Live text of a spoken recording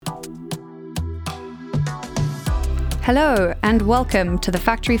Hello and welcome to the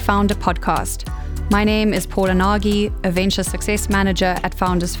Factory Founder Podcast. My name is Paula Nagy, a Venture Success Manager at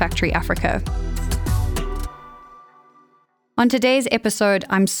Founders Factory Africa. On today's episode,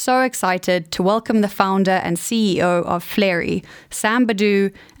 I'm so excited to welcome the founder and CEO of Flary, Sam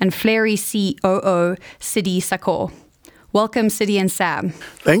Baddoo, and Flary COO, Sidi Saccoh. Welcome, Sidi and Sam.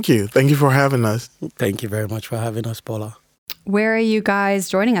 Thank you. Thank you for having us. Thank you very much for having us, Paula. Where are you guys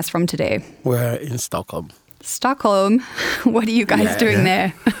joining us from today? We're in Stockholm. Stockholm? What are you guys doing there?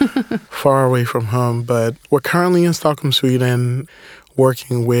 Far away from home, but we're currently in Stockholm, Sweden,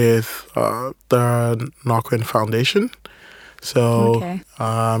 working with the Knockin Foundation. So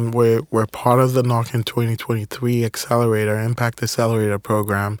we're part of the Knockin 2023 Impact Accelerator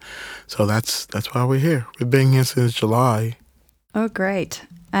program. So that's why we're here. We've been here since July. Oh, great.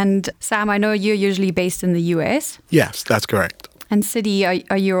 And Sam, I know you're usually based in the US. Yes, that's correct. And Sidi,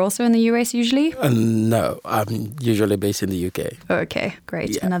 are you also in the US usually? No, I'm usually based in the UK. Okay,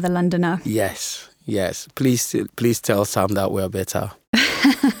 great. Yeah. Another Londoner. Yes. Please tell Sam that we're better.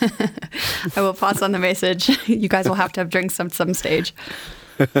 I will pass on the message. You guys will have to have drinks at some stage.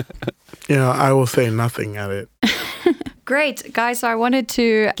 I will say nothing at it. Great, guys. So I wanted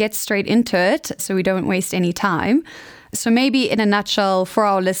to get straight into it so we don't waste any time. So maybe in a nutshell, for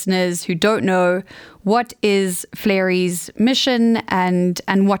our listeners who don't know, what is Flary's mission and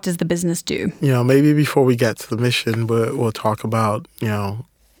what does the business do? Maybe before we get to the mission, we'll talk about,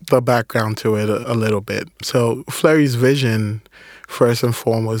 the background to it a little bit. So Flary's vision, first and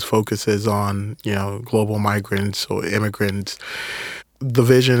foremost, focuses on, global migrants or immigrants. The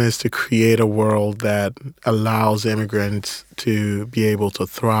vision is to create a world that allows immigrants to be able to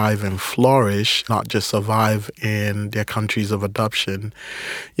thrive and flourish, not just survive in their countries of adoption.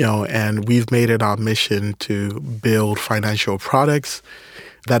 And we've made it our mission to build financial products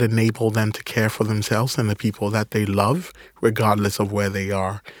that enable them to care for themselves and the people that they love, regardless of where they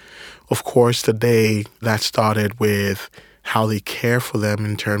are. Of course, today that started with how they care for them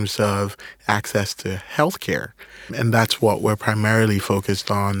in terms of access to healthcare. And that's what we're primarily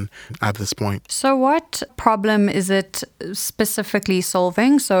focused on at this point. So what problem is it specifically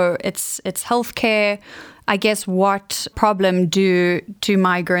solving? So it's healthcare. I guess what problem do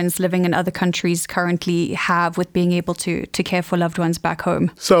migrants living in other countries currently have with being able to care for loved ones back home?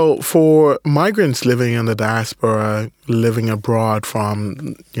 So for migrants living in the diaspora, living abroad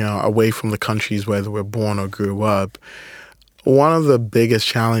from, away from the countries where they were born or grew up, one of the biggest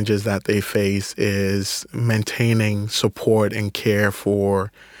challenges that they face is maintaining support and care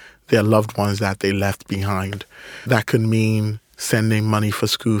for their loved ones that they left behind. That could mean sending money for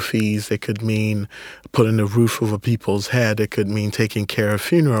school fees. It could mean putting a roof over people's head. It could mean taking care of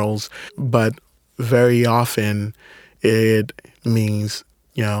funerals. But very often it means,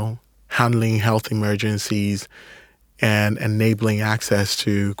 handling health emergencies and enabling access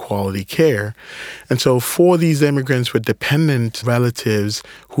to quality care. And so for these immigrants with dependent relatives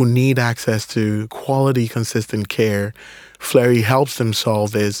who need access to quality, consistent care, Flary helps them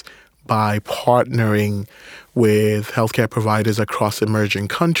solve this by partnering with healthcare providers across emerging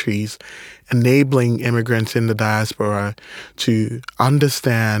countries, enabling immigrants in the diaspora to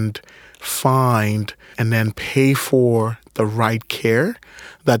understand, find, and then pay for the right care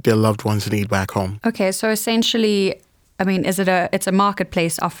that their loved ones need back home. Okay, so essentially, it's a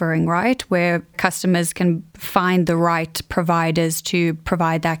marketplace offering, right? Where customers can find the right providers to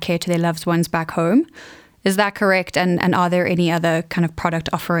provide that care to their loved ones back home. Is that correct? And are there any other kind of product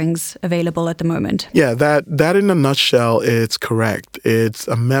offerings available at the moment? Yeah, that in a nutshell, it's correct. It's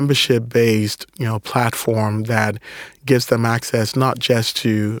a membership-based, platform that gives them access not just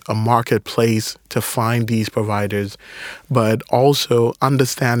to a marketplace to find these providers, but also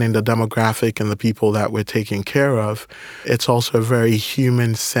understanding the demographic and the people that we're taking care of. It's also a very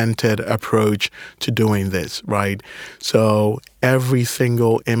human-centered approach to doing this, right? So every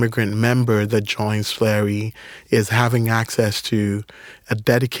single immigrant member that joins Flary is having access to a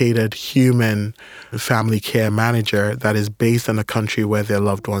dedicated human family care manager that is based in the country where their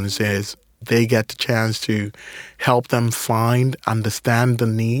loved ones is. They get the chance to help them find, understand the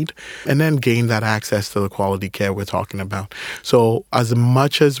need, and then gain that access to the quality care we're talking about. So as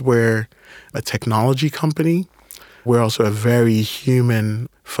much as we're a technology company, we're also a very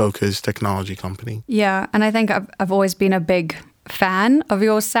human-focused technology company. Yeah, and I think I've always been a big fan of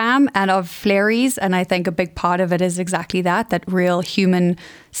yours, Sam, and of Flary's, and I think a big part of it is exactly that real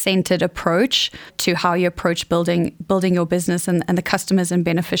human-centered approach to how you approach building your business and the customers and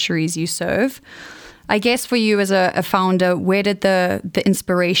beneficiaries you serve. I guess for you as a founder, where did the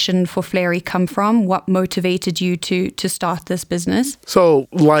inspiration for Flary come from? What motivated you to start this business? So,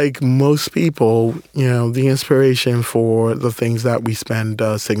 like most people, the inspiration for the things that we spend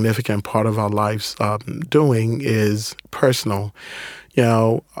a significant part of our lives doing is personal.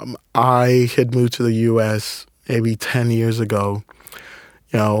 I had moved to the U.S. maybe 10 years ago.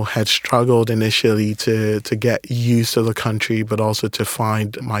 Had struggled initially to get used to the country, but also to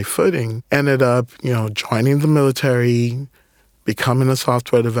find my footing. Ended up, joining the military, becoming a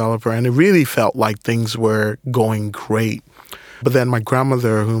software developer, and it really felt like things were going great. But then my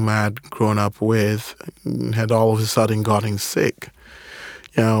grandmother, whom I had grown up with, had all of a sudden gotten sick.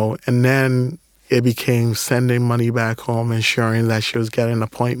 And then it became sending money back home, ensuring that she was getting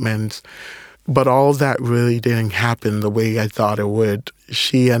appointments. But all of that really didn't happen the way I thought it would.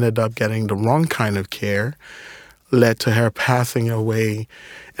 She ended up getting the wrong kind of care, led to her passing away.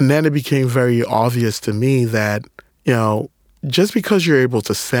 And then it became very obvious to me that, just because you're able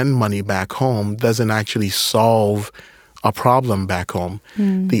to send money back home doesn't actually solve a problem back home.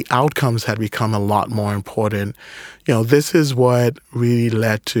 The outcomes had become a lot more important. This is what really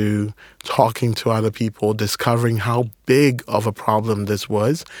led to talking to other people, discovering how big of a problem this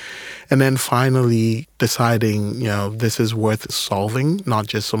was, and then finally deciding, this is worth solving, not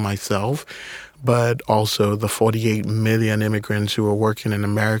just for myself, but also the 48 million immigrants who are working in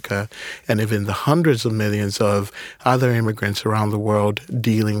America, and even the hundreds of millions of other immigrants around the world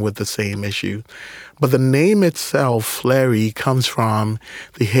dealing with the same issue. But the name itself, Flary, comes from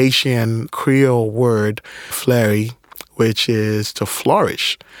the Haitian Creole word fleury, which is to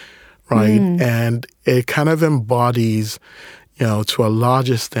flourish, right? And it kind of embodies, to a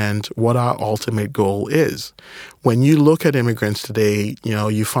large extent, what our ultimate goal is. When you look at immigrants today,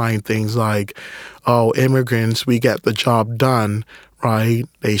 you find things like, immigrants, we get the job done, right?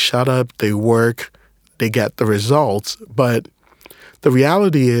 They shut up, they work, they get the results. But the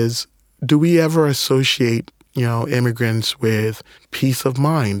reality is, do we ever associate, immigrants with peace of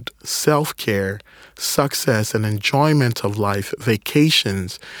mind, self-care, success and enjoyment of life,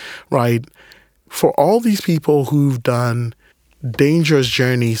 vacations, right? For all these people who've done dangerous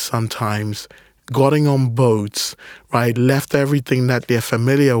journeys sometimes, getting on boats, right, left everything that they're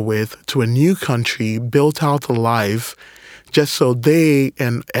familiar with to a new country, built out a life, just so they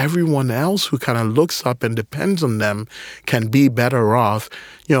and everyone else who kind of looks up and depends on them can be better off,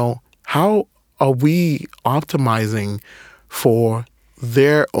 how are we optimizing for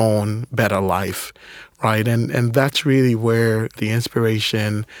their own better life, right? And that's really where the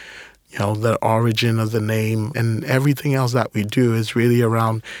inspiration, the origin of the name and everything else that we do is really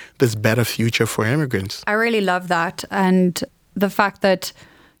around this better future for immigrants. I really love that. And the fact that,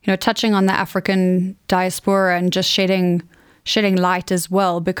 touching on the African diaspora and just shedding light as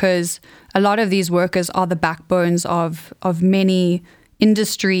well, because a lot of these workers are the backbones of many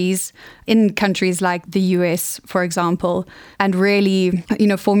industries in countries like the US, for example, and really,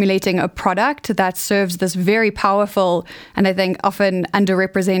 formulating a product that serves this very powerful and I think often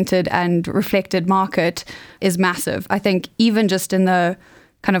underrepresented and reflected market is massive. I think even just in the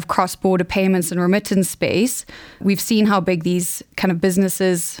kind of cross-border payments and remittance space, we've seen how big these kind of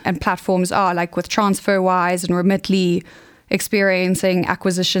businesses and platforms are, like with TransferWise and Remitly, experiencing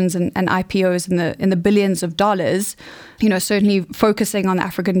acquisitions and IPOs in the billions of dollars. Certainly focusing on the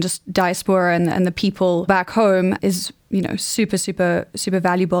African diaspora and the people back home is, super, super, super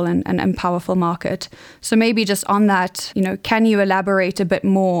valuable and powerful market. So maybe just on that, can you elaborate a bit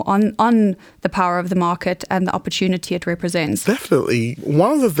more on the power of the market and the opportunity it represents? Definitely.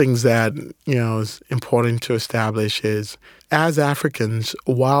 One of the things that, is important to establish is, as Africans,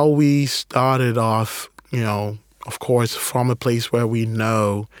 while we started off, of course, from a place where we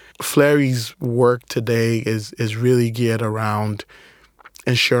know Flary's work today is really geared around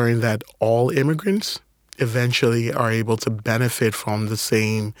ensuring that all immigrants eventually are able to benefit from the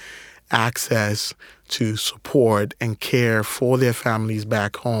same access to support and care for their families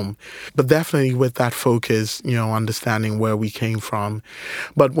back home. But definitely with that focus, understanding where we came from.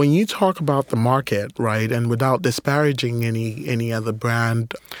 But when you talk about the market, right, and without disparaging any other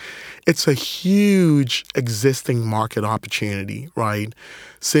brand, it's a huge existing market opportunity, right?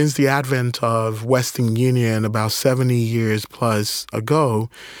 Since the advent of Western Union about 70 years plus ago,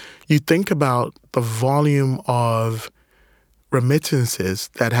 you think about the volume of remittances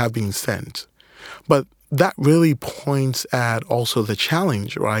that have been sent. But that really points at also the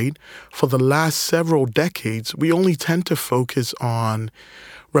challenge, right? For the last several decades, we only tend to focus on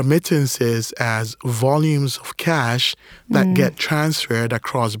remittances as volumes of cash that get transferred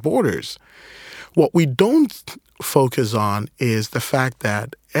across borders. What we don't focus on is the fact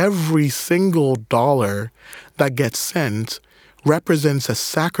that every single dollar that gets sent represents a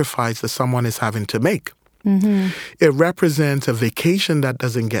sacrifice that someone is having to make. It represents a vacation that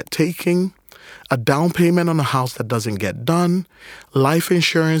doesn't get taken, a down payment on a house that doesn't get done, life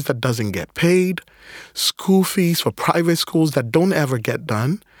insurance that doesn't get paid, school fees for private schools that don't ever get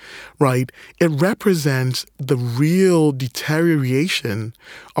done, right? It represents the real deterioration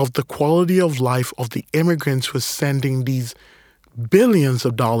of the quality of life of the immigrants who are sending these billions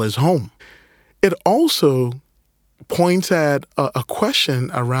of dollars home. It also points at a question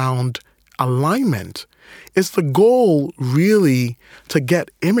around alignment. Is the goal really to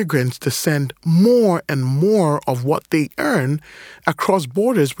get immigrants to send more and more of what they earn across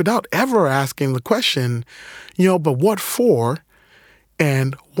borders without ever asking the question, but what for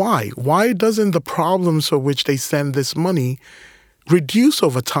and why? Why doesn't the problems for which they send this money reduce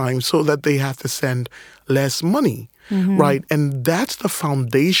over time so that they have to send less money, right? And that's the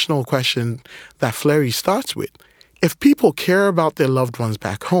foundational question that Flurry starts with. If people care about their loved ones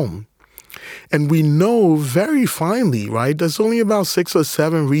back home, and we know very finely, right, there's only about 6 or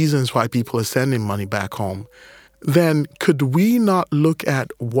 7 reasons why people are sending money back home, then could we not look at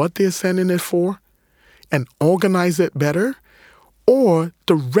what they're sending it for and organize it better, or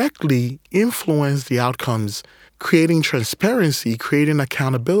directly influence the outcomes, creating transparency, creating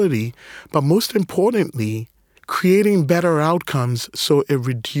accountability, but most importantly, creating better outcomes so it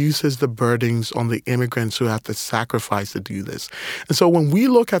reduces the burdens on the immigrants who have to sacrifice to do this. And so when we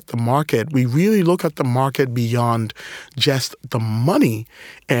look at the market, we really look at the market beyond just the money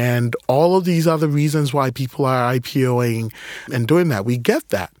and all of these other reasons why people are IPOing and doing that. We get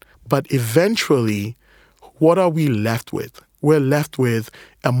that. But eventually, what are we left with? We're left with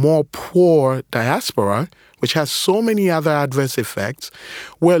a more poor diaspora, which has so many other adverse effects.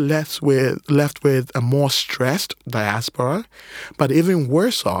 We're left with a more stressed diaspora, but even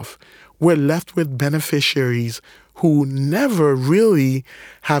worse off, we're left with beneficiaries who never really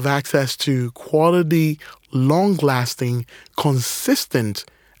have access to quality, long-lasting, consistent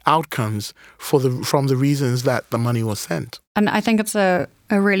outcomes from the reasons that the money was sent. And I think it's a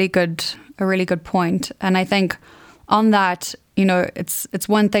really good point. And I think on that, it's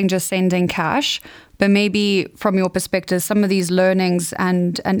one thing just sending cash, but maybe from your perspective, some of these learnings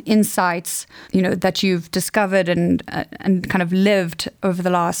and insights, that you've discovered and kind of lived over the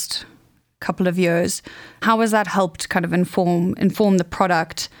last couple of years, how has that helped kind of inform the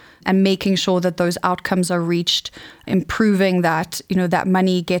product and making sure that those outcomes are reached, improving that, that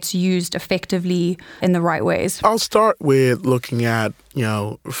money gets used effectively in the right ways? I'll start with looking at,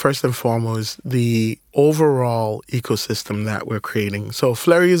 first and foremost, the overall ecosystem that we're creating. So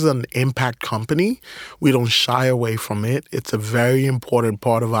Flurry is an impact company. We don't shy away from it. It's a very important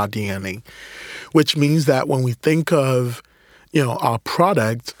part of our DNA, which means that when we think of, our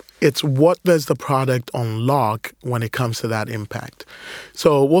product, it's what does the product unlock when it comes to that impact.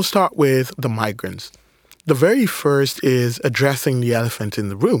 So we'll start with the migrants. The very first is addressing the elephant in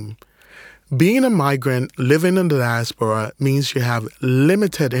the room. Being a migrant living in the diaspora means you have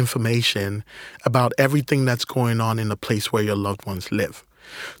limited information about everything that's going on in the place where your loved ones live.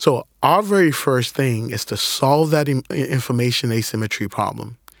 So our very first thing is to solve that information asymmetry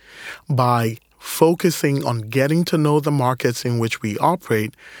problem by focusing on getting to know the markets in which we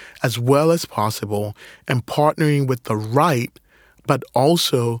operate as well as possible and partnering with the right, but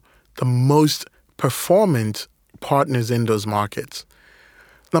also the most performant partners in those markets.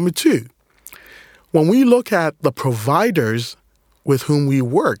 Number 2, when we look at the providers with whom we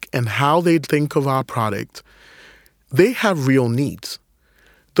work and how they think of our product, they have real needs.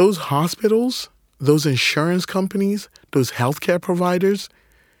 Those hospitals, those insurance companies, those healthcare providers,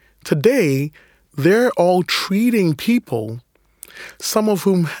 today, they're all treating people, some of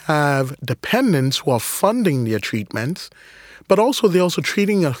whom have dependents who are funding their treatments, but also they're also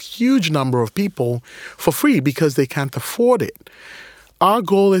treating a huge number of people for free because they can't afford it. Our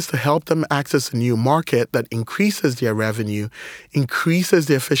goal is to help them access a new market that increases their revenue, increases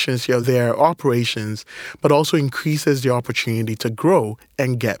the efficiency of their operations, but also increases the opportunity to grow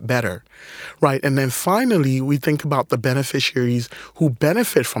and get better, right? And then finally, we think about the beneficiaries who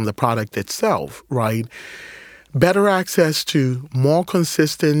benefit from the product itself, right? Better access to more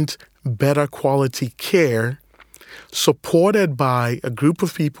consistent, better quality care, supported by a group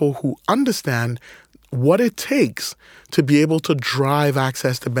of people who understand what it takes to be able to drive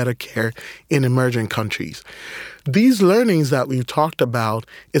access to better care in emerging countries. These learnings that we've talked about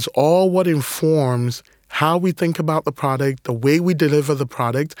is all what informs how we think about the product, the way we deliver the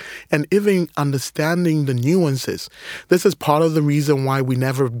product, and even understanding the nuances. This is part of the reason why we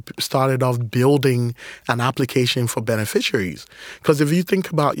never started off building an application for beneficiaries. Because if you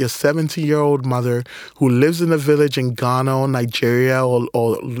think about your 70-year-old mother who lives in a village in Ghana or Nigeria or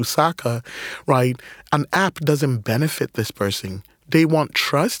Lusaka, right, an app doesn't benefit this person. They want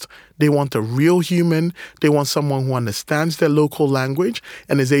trust. They want a real human. They want someone who understands their local language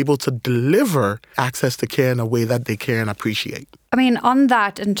and is able to deliver access to care in a way that they care and appreciate. I mean, on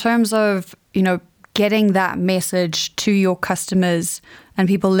that, in terms of, getting that message to your customers and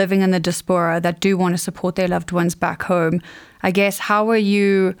people living in the diaspora that do want to support their loved ones back home, I guess, how are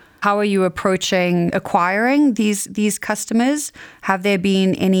you approaching acquiring these customers? Have there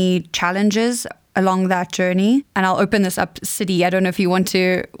been any challenges along that journey? And I'll open this up, Sidi. I don't know if you want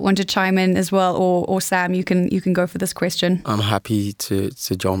to chime in as well, or Sam, you can go for this question. I'm happy to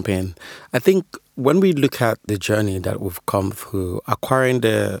jump in. I think when we look at the journey that we've come through, acquiring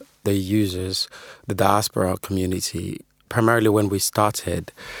the users, the diaspora community, primarily when we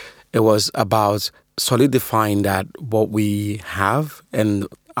started, it was about solidifying that what we have and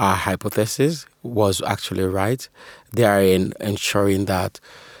our hypothesis was actually right. They are in ensuring that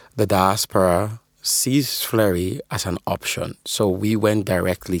the diaspora sees Fleury as an option. So we went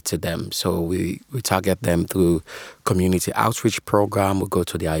directly to them. So we target them through community outreach program. We go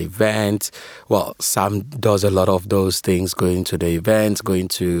to their event. Well, Sam does a lot of those things, going to the events, going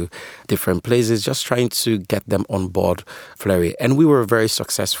to different places, just trying to get them on board Fleury. And we were very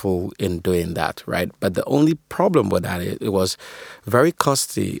successful in doing that, right? But the only problem with that, it was very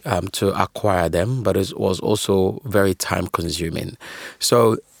costly to acquire them, but it was also very time consuming.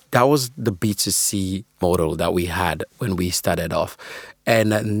 So that was the B2C model that we had when we started off.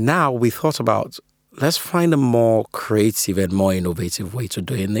 And now we thought about, let's find a more creative and more innovative way to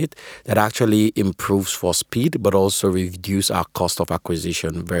doing it that actually improves for speed, but also reduce our cost of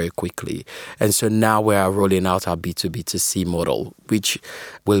acquisition very quickly. And so now we are rolling out our B2B2C model, which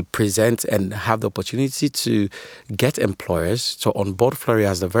will present and have the opportunity to get employers to onboard Fleury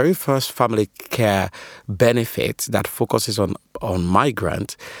as the very first family care benefit that focuses on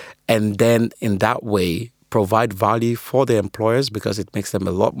migrant, and then in that way provide value for the employers because it makes them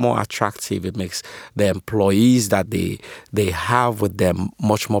a lot more attractive. It makes the employees that they have with them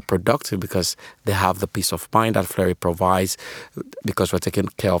much more productive because they have the peace of mind that Fleury provides because we're taking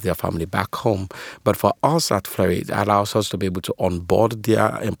care of their family back home. But for us at Fleury, it allows us to be able to onboard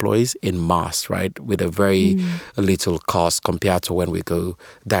their employees in mass, right, with a very little cost compared to when we go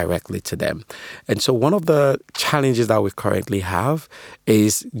directly to them. And so one of the challenges that we currently have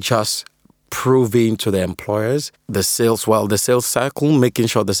is just proving to the employers the sales cycle, making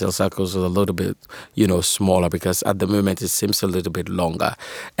sure the sales cycles are a little bit, smaller because at the moment it seems a little bit longer.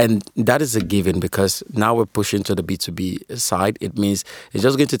 And that is a given because now we're pushing to the B2B side. It means it's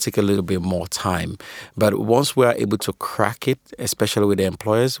just going to take a little bit more time. But once we are able to crack it, especially with the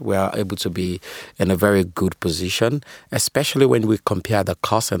employers, we are able to be in a very good position, especially when we compare the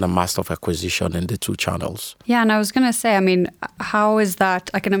cost and the cost of acquisition in the two channels. Yeah, and I was going to say, I mean, how is that?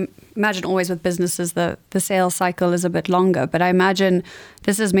 I can imagine always with businesses, the sales cycle is a bit longer, but I imagine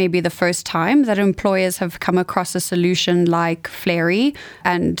this is maybe the first time that employers have come across a solution like Fleury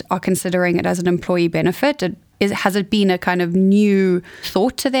and are considering it as an employee benefit. Has it been a kind of new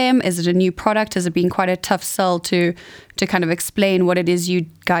thought to them? Is it a new product? Has it been quite a tough sell to kind of explain what it is you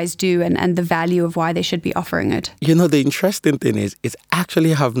guys do and the value of why they should be offering it? The interesting thing is it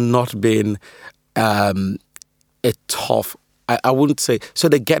actually have not been a tough, I wouldn't say, so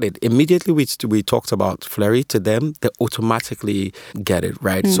they get it. Immediately we talked about Fleury to them, they automatically get it,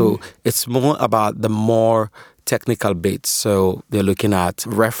 right? So it's more about the more technical bits. So they're looking at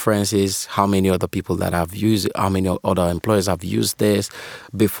references, how many other people that have used it, how many other employers have used this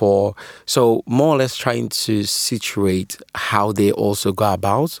before. So more or less trying to situate how they also go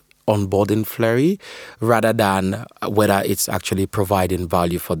about onboarding Fleury rather than whether it's actually providing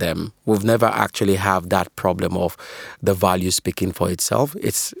value for them. We've never actually have that problem of the value speaking for itself.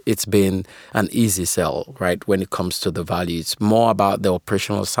 It's been an easy sell, right? When it comes to the value, it's more about the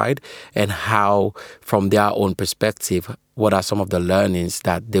operational side and how, from their own perspective, what are some of the learnings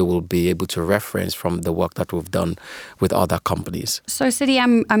that they will be able to reference from the work that we've done with other companies. So, Sidi,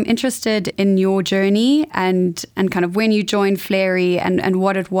 I'm interested in your journey and kind of when you joined Fleury and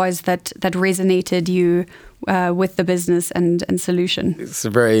what it was that resonated you with the business and solution. It's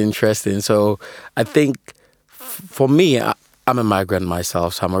very interesting. So I think for me, I'm a migrant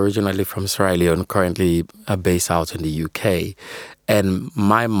myself. So I'm originally from Sierra Leone, currently based out in the UK. And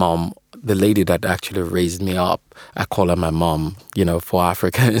my mom, the lady that actually raised me up, I call her my mom, for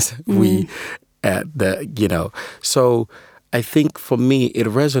Africans. So I think for me, it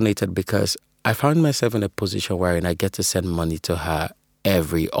resonated because I found myself in a position wherein I get to send money to her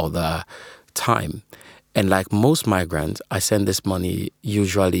every other time. And like most migrants, I send this money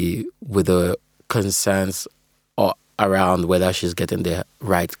usually with the concerns or around whether she's getting the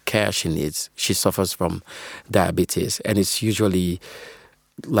right care she needs. She suffers from diabetes, and it's usually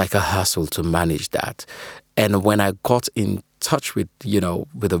like a hassle to manage that. And when I got in touch with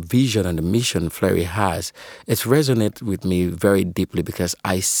the vision and the mission Fleury has, it's resonated with me very deeply because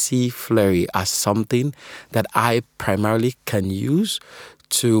I see Fleury as something that I primarily can use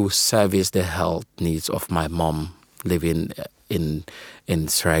to service the health needs of my mom living in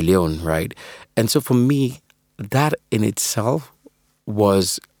Sierra Leone, right? And so for me, that in itself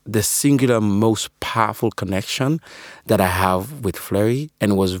was the singular most powerful connection that I have with Fleury,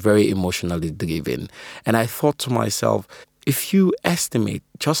 and was very emotionally driven. And I thought to myself, if you estimate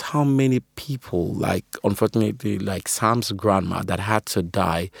just how many people, like unfortunately, like Sam's grandma that had to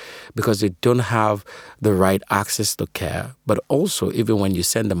die because they don't have the right access to care, but also even when you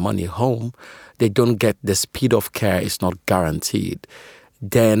send the money home, they don't get the speed of care, is not guaranteed,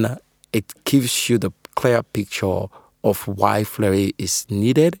 then it gives you the clear picture of why Fleury is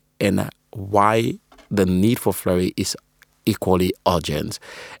needed and why the need for Fleury is equally urgent.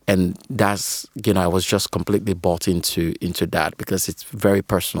 And that's, I was just completely bought into that because it's very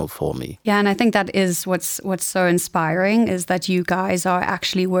personal for me. Yeah, and I think that is what's so inspiring, is that you guys are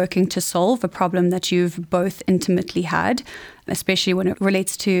actually working to solve a problem that you've both intimately had, especially when it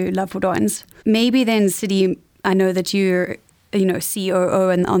relates to loved ones. Maybe then, Sidi, I know that you're COO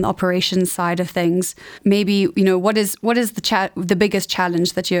and on the operations side of things. Maybe, what is the biggest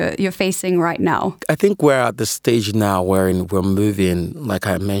challenge that you're facing right now? I think we're at the stage now wherein we're moving, like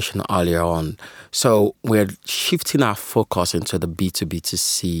I mentioned earlier on. So we're shifting our focus into the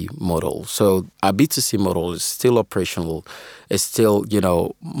B2B2C model. So our B2C model is still operational. It's still,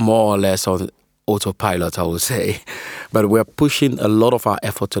 more or less on autopilot, I would say. But we're pushing a lot of our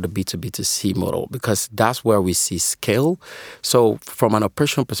effort to the B2B2C model because that's where we see scale. So from an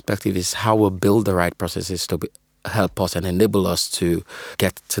operational perspective, is how we build the right processes to help us and enable us to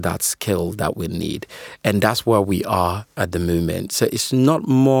get to that scale that we need. And that's where we are at the moment. So it's not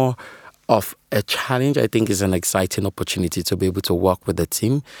more of a challenge. I think is an exciting opportunity to be able to work with the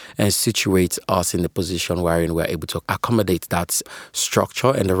team and situate us in the position wherein we're able to accommodate that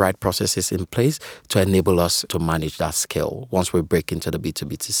structure and the right processes in place to enable us to manage that scale once we break into the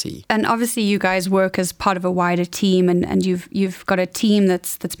B2B2C. And obviously you guys work as part of a wider team and you've got a team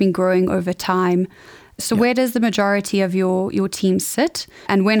that's been growing over time. So where does the majority of your team sit?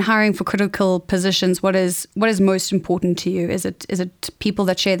 And when hiring for critical positions, what is most important to you? Is it people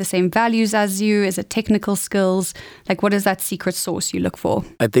that share the same values as you? Is it technical skills? Like, what is that secret sauce you look for?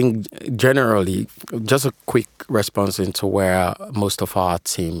 I think generally, just a quick response into where most of our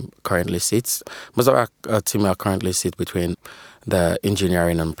team currently sits. Most of our team currently sit between the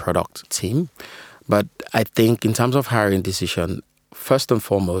engineering and product team. But I think in terms of hiring decision, first and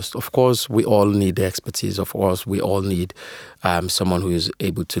foremost, of course, we all need the expertise. Of course, we all need someone who is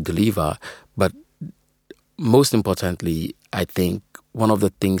able to deliver. But most importantly, I think one of the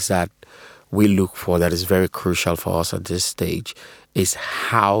things that we look for that is very crucial for us at this stage is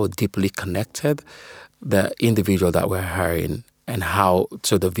how deeply connected the individual that we're hiring and how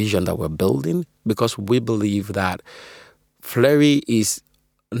to the vision that we're building. Because we believe that Fleury is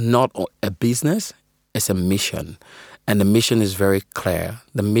not a business, it's a mission. And the mission is very clear.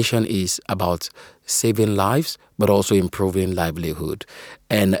 The mission is about saving lives, but also improving livelihood.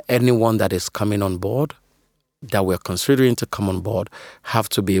 And anyone that is coming on board, that we're considering to come on board, have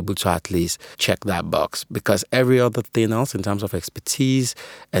to be able to at least check that box. Because every other thing else in terms of expertise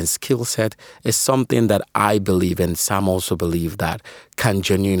and skill set is something that I believe, and Sam also believe, that can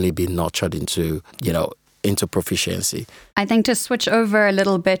genuinely be nurtured into proficiency. I think to switch over a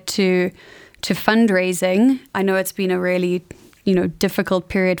little bit to fundraising, I know it's been a really, difficult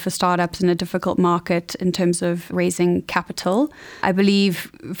period for startups and a difficult market in terms of raising capital. I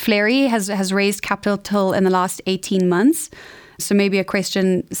believe Fleury has raised capital in the last 18 months. So maybe a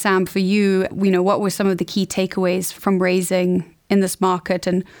question, Sam, for you, what were some of the key takeaways from raising in this market,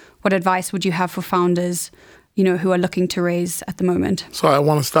 and what advice would you have for founders who are looking to raise at the moment? So I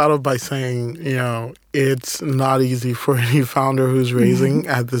want to start off by saying, it's not easy for any founder who's raising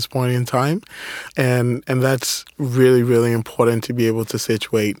at this point in time. And that's really, really important to be able to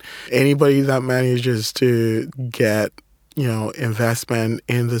situate. Anybody that manages to get, investment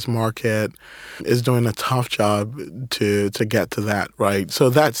in this market is doing a tough job to get to that, right?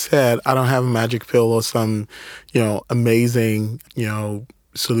 So that said, I don't have a magic pill or some, amazing,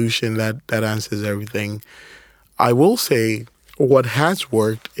 solution that answers everything. I will say what has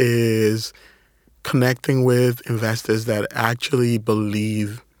worked is connecting with investors that actually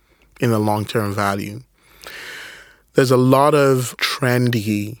believe in the long-term value. There's a lot of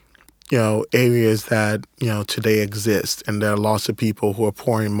trendy, areas that, today exist, and there are lots of people who are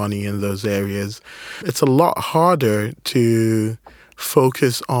pouring money in those areas. It's a lot harder to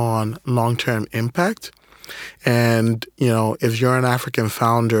focus on long-term impact. And, if you're an African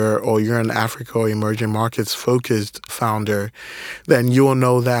founder or you're an Africa or emerging markets focused founder, then you will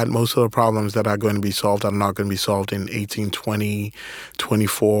know that most of the problems that are going to be solved are not going to be solved in 18, 20,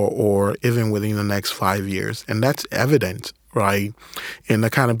 24, or even within the next 5 years. And that's evident, right, in the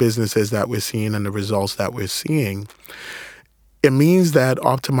kind of businesses that we're seeing and the results that we're seeing. It means that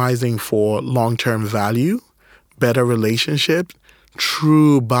optimizing for long-term value, better relationships,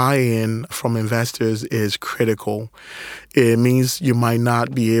 true buy-in from investors is critical. It means you might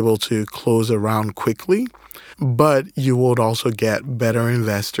not be able to close a round quickly, but you would also get better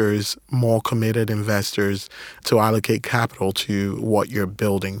investors, more committed investors to allocate capital to what you're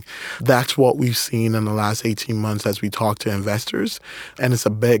building. That's what we've seen in the last 18 months as we talk to investors, and it's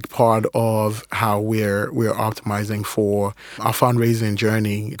a big part of how we're optimizing for our fundraising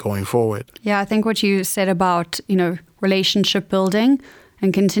journey going forward. Yeah, I think what you said about, relationship building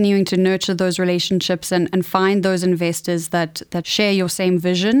and continuing to nurture those relationships and find those investors that share your same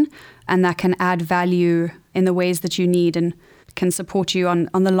vision and that can add value in the ways that you need and can support you on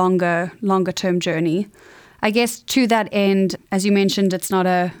the longer term journey. I guess to that end, as you mentioned, it's not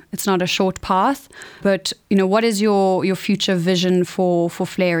a short path, but what is your future vision for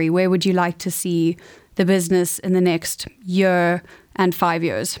Flary? Where would you like to see the business in the next year and 5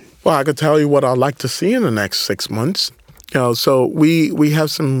 years? Well, I could tell you what I'd like to see in the next 6 months. So we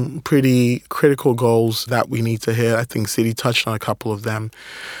have some pretty critical goals that we need to hit. I think Sidi touched on a couple of them.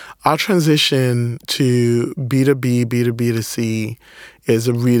 Our transition to B2B, B2B2C is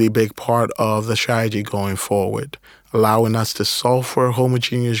a really big part of the strategy going forward, allowing us to solve for a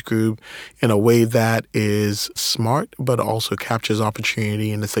homogeneous group in a way that is smart, but also captures opportunity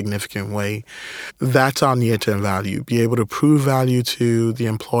in a significant way. That's our near-term value. Be able to prove value to the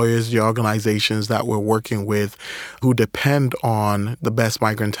employers, the organizations that we're working with who depend on the best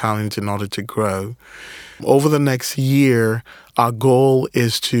migrant talent in order to grow. Over the next year, our goal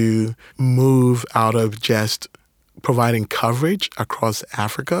is to move out of just providing coverage across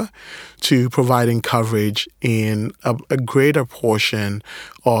Africa to providing coverage in a greater portion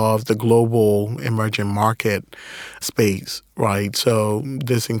of the global emerging market space, right? So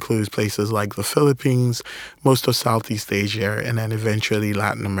this includes places like the Philippines, most of Southeast Asia, and then eventually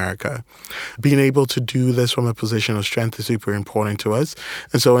Latin America. Being able to do this from a position of strength is super important to us.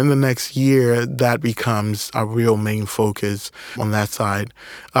 And so in the next year, that becomes our real main focus on that side.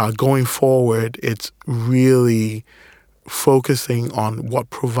 Going forward, it's really focusing on what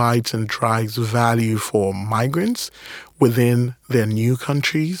provides and drives value for migrants within their new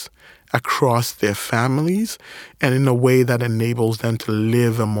countries, across their families, and in a way that enables them to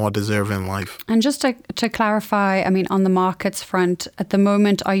live a more deserving life. And just to clarify, on the markets front, at the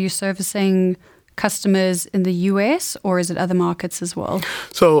moment, are you servicing customers in the US or is it other markets as well?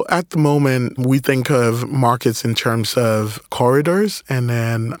 So at the moment, we think of markets in terms of corridors and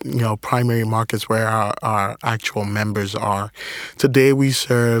then, primary markets where our actual members are. Today, we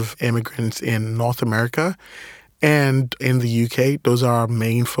serve immigrants in North America and in the UK. Those are our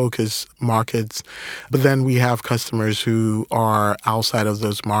main focus markets. But then we have customers who are outside of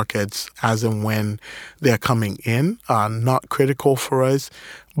those markets as and when they're coming in. Not critical for us,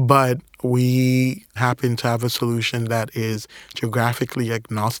 but we happen to have a solution that is geographically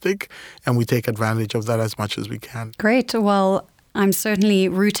agnostic, and we take advantage of that as much as we can. Great. Well, I'm certainly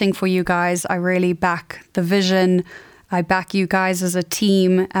rooting for you guys. I really back the vision. I back you guys as a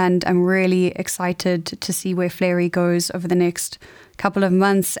team, and I'm really excited to see where Flary goes over the next couple of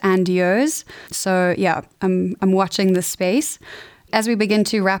months and years. So yeah, I'm watching this space. As we begin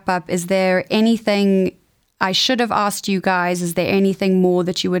to wrap up, is there anything I should have asked you guys? Is there anything more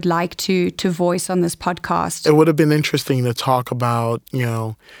that you would like to voice on this podcast? It would have been interesting to talk about,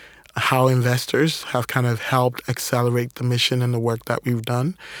 how investors have kind of helped accelerate the mission and the work that we've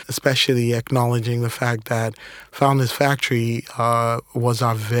done, especially acknowledging the fact that Founders Factory was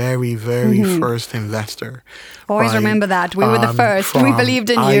our very, very first investor. Always remember that. We were the first. We believed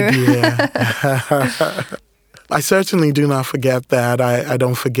in you. I certainly do not forget that. I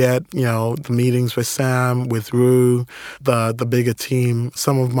don't forget, the meetings with Sam, with Rue, the bigger team.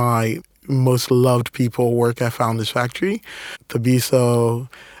 Some of my most loved people work at Founders Factory. Tabiso,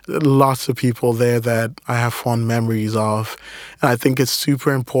 lots of people there that I have fond memories of. And I think it's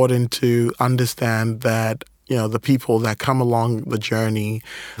super important to understand that, the people that come along the journey,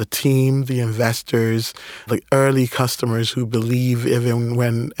 the team, the investors, the early customers who believe even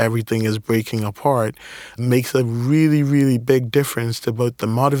when everything is breaking apart, makes a really, really big difference to both the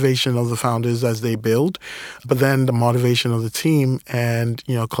motivation of the founders as they build, but then the motivation of the team and,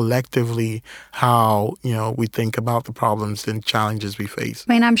 collectively how, we think about the problems and challenges we face.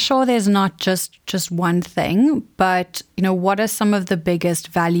 I mean, I'm sure there's not just one thing, but, what are some of the biggest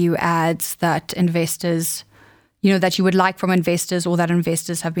value adds that investors that you would like from investors or that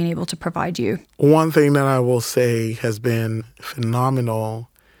investors have been able to provide you? One thing that I will say has been phenomenal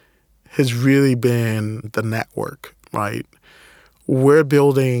has really been the network, right? We're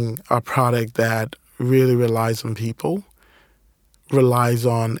building a product that really relies on people, relies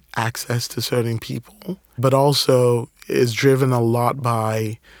on access to certain people, but also is driven a lot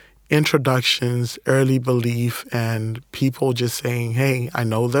by introductions, early belief, and people just saying, hey, I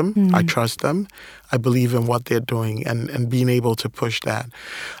know them, I trust them, I believe in what they're doing, and being able to push that.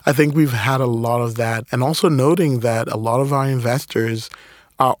 I think we've had a lot of that, and also noting that a lot of our investors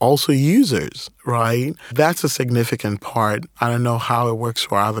are also users, right? That's a significant part. I don't know how it works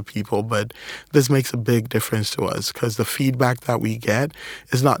for other people, but this makes a big difference to us because the feedback that we get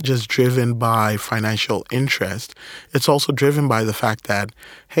is not just driven by financial interest. It's also driven by the fact that,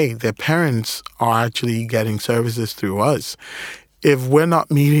 hey, their parents are actually getting services through us. If we're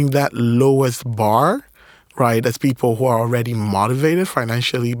not meeting that lowest bar, right, as people who are already motivated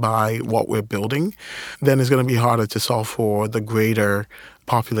financially by what we're building, then it's going to be harder to solve for the greater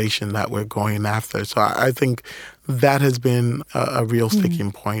population that we're going after. So I think that has been a real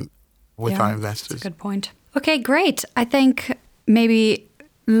sticking point with our investors. That's a good point. Okay, great. I think maybe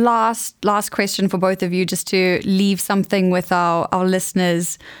last question for both of you, just to leave something with our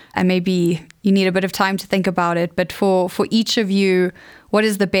listeners, and maybe you need a bit of time to think about it, but for each of you, what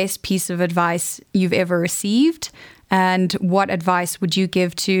is the best piece of advice you've ever received? And what advice would you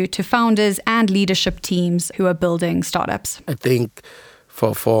give to founders and leadership teams who are building startups? I think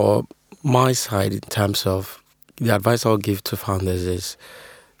for my side, in terms of the advice I'll give to founders is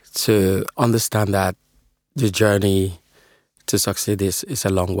to understand that the journey to succeed is a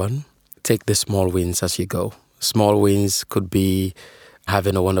long one. Take the small wins as you go. Small wins could be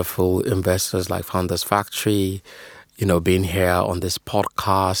having a wonderful investors like Founders Factory, being here on this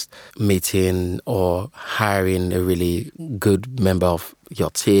podcast, meeting or hiring a really good member of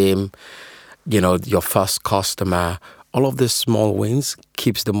your team, your first customer. All of these small wins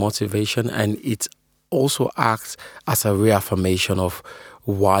keeps the motivation, and it also acts as a reaffirmation of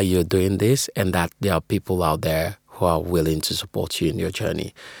why you're doing this and that there are people out there who are willing to support you in your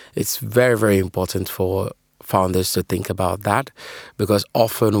journey. It's very, very important for founders to think about that, because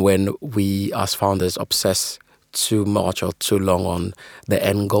often when we as founders obsess too much or too long on the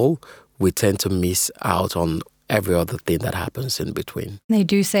end goal, we tend to miss out on every other thing that happens in between. They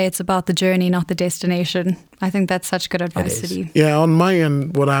do say it's about the journey, not the destination. I think that's such good advice, Sidi. Yeah, on my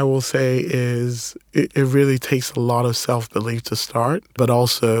end, what I will say is it really takes a lot of self-belief to start, but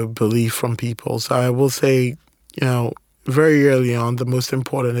also belief from people. So I will say, very early on, the most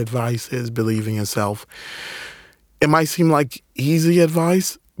important advice is believing in yourself. It might seem like easy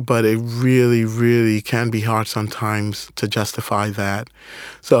advice, but it really, really can be hard sometimes to justify that.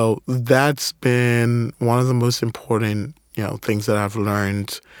 So that's been one of the most important, things that I've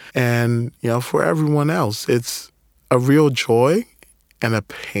learned. And, for everyone else, it's a real joy and a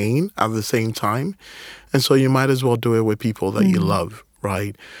pain at the same time. And so you might as well do it with people that you love,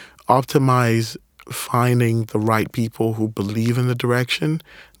 right? Optimize finding the right people who believe in the direction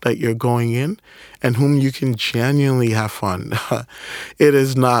that you're going in and whom you can genuinely have fun. It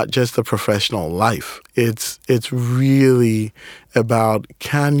is not just a professional life. It's really about,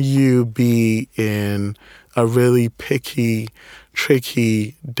 can you be in a really picky,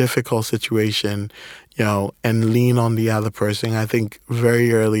 tricky, difficult situation, and lean on the other person. I think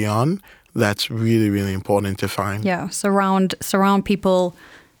very early on, that's really, really important to find. Yeah, surround people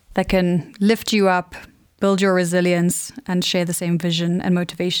that can lift you up, build your resilience, and share the same vision and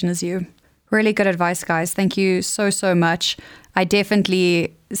motivation as you. Really good advice, guys. Thank you so much. I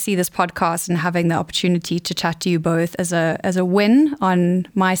definitely see this podcast and having the opportunity to chat to you both as a win on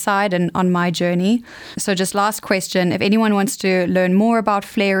my side and on my journey. So just last question, if anyone wants to learn more about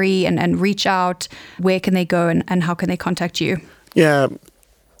Flary and reach out, where can they go and how can they contact you? Yeah,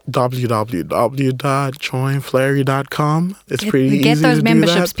 www.joinflary.com. It's pretty easy get those to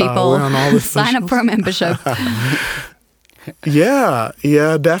memberships, do that. people. We're on all the Sign up for a membership. Yeah,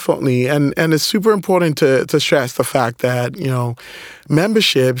 definitely. And it's super important to stress the fact that,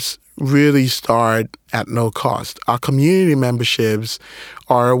 memberships really start at no cost. Our community memberships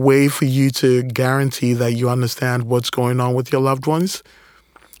are a way for you to guarantee that you understand what's going on with your loved ones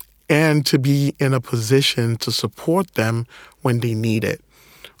and to be in a position to support them when they need it.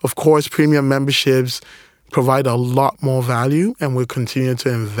 Of course, premium memberships provide a lot more value, and we'll continue to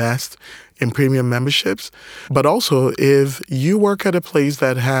invest in premium memberships. But also, if you work at a place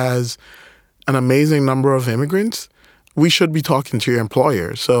that has an amazing number of immigrants, we should be talking to your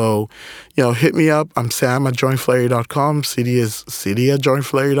employer. So, hit me up. I'm Sam at joinflurry.com. Sidi is Sidi at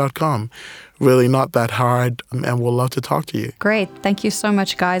joinflurry.com. Really not that hard, and we'll love to talk to you. Great. Thank you so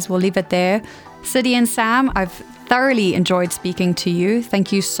much, guys. We'll leave it there. Sidi and Sam, I've thoroughly enjoyed speaking to you.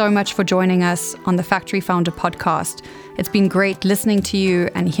 Thank you so much for joining us on the Factory Founder Podcast. It's been great listening to you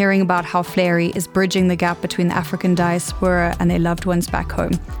and hearing about how Fleury is bridging the gap between the African diaspora and their loved ones back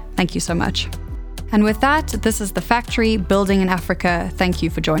home. Thank you so much. And with that, this is The Factory, Building in Africa. Thank you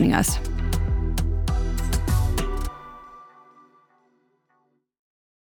for joining us.